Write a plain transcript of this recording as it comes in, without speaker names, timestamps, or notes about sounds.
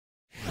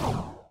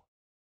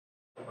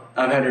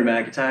I'm Henry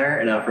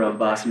McIntyre, and I'm from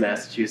Boston,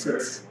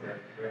 Massachusetts.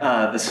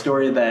 The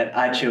story that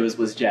I chose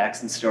was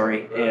Jackson's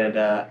story, and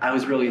I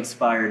was really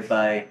inspired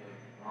by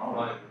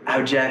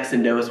how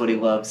Jackson knows what he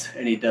loves,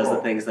 and he does the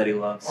things that he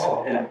loves.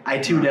 And I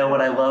too know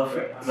what I love,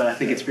 but I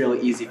think it's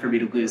really easy for me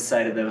to lose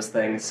sight of those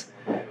things.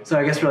 So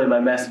I guess really my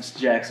message to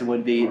Jackson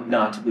would be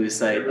not to lose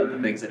sight of the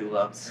things that he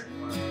loves.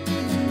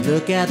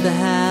 Look at the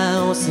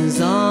houses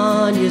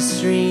on your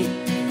street.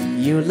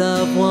 You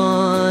love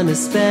one,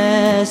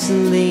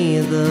 especially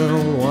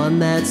the one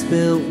that's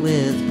built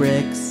with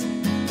bricks.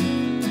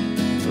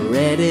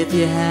 Red if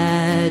you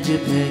had your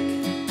pick.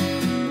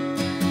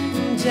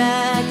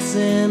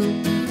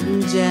 Jackson,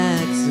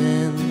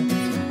 Jackson,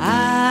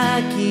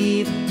 I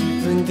keep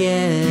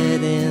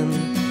forgetting.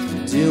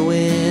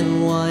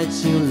 Doing what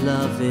you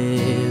love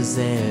is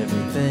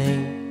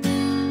everything.